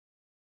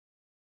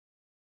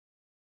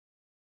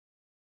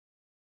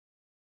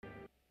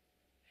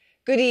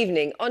Good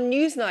evening. On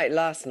Newsnight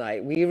last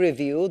night, we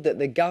revealed that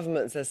the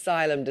government's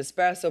asylum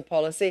dispersal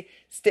policy,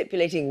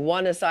 stipulating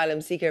one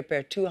asylum seeker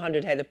per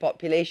 200 head of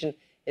population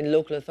in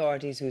local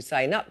authorities who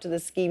sign up to the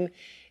scheme,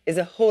 is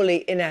a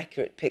wholly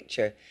inaccurate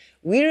picture.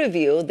 We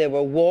revealed there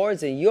were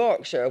wards in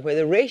Yorkshire where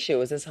the ratio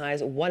was as high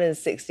as 1 in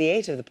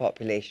 68 of the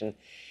population.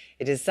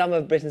 It is some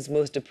of Britain's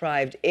most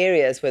deprived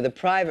areas where the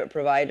private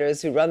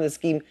providers who run the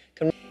scheme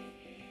can...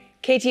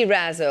 Katie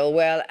Razzle,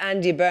 well,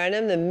 Andy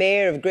Burnham, the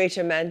Mayor of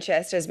Greater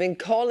Manchester, has been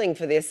calling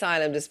for the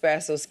asylum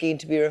dispersal scheme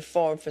to be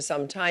reformed for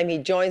some time. He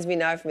joins me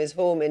now from his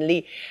home in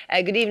Lee.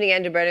 Good evening,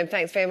 Andy Burnham.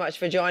 Thanks very much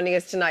for joining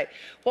us tonight.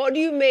 What do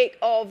you make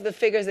of the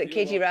figures that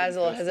Katie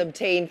Razzle has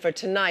obtained for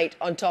tonight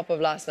on top of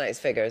last night's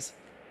figures?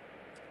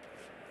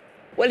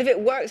 Well, if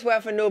it works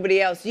well for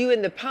nobody else, you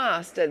in the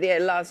past,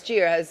 last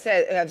year,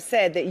 have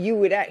said that you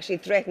would actually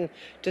threaten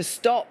to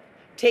stop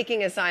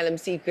taking asylum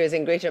seekers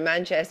in Greater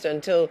Manchester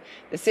until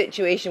the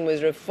situation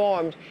was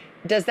reformed.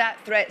 Does that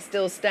threat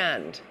still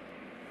stand?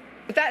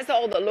 If that's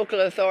all that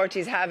local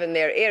authorities have in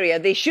their area,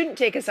 they shouldn't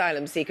take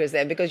asylum seekers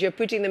then, because you're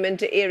putting them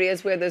into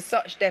areas where there's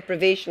such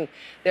deprivation,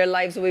 their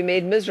lives will be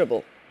made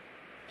miserable.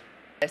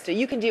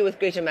 You can deal with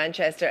Greater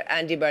Manchester,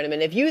 Andy Burnham,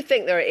 and if you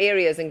think there are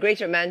areas in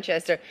Greater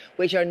Manchester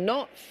which are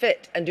not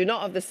fit and do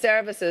not have the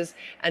services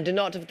and do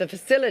not have the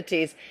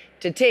facilities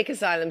to take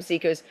asylum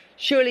seekers,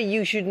 surely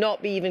you should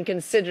not be even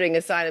considering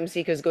asylum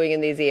seekers going in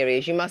these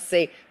areas. You must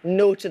say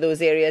no to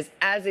those areas,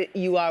 as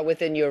you are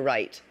within your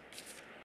right.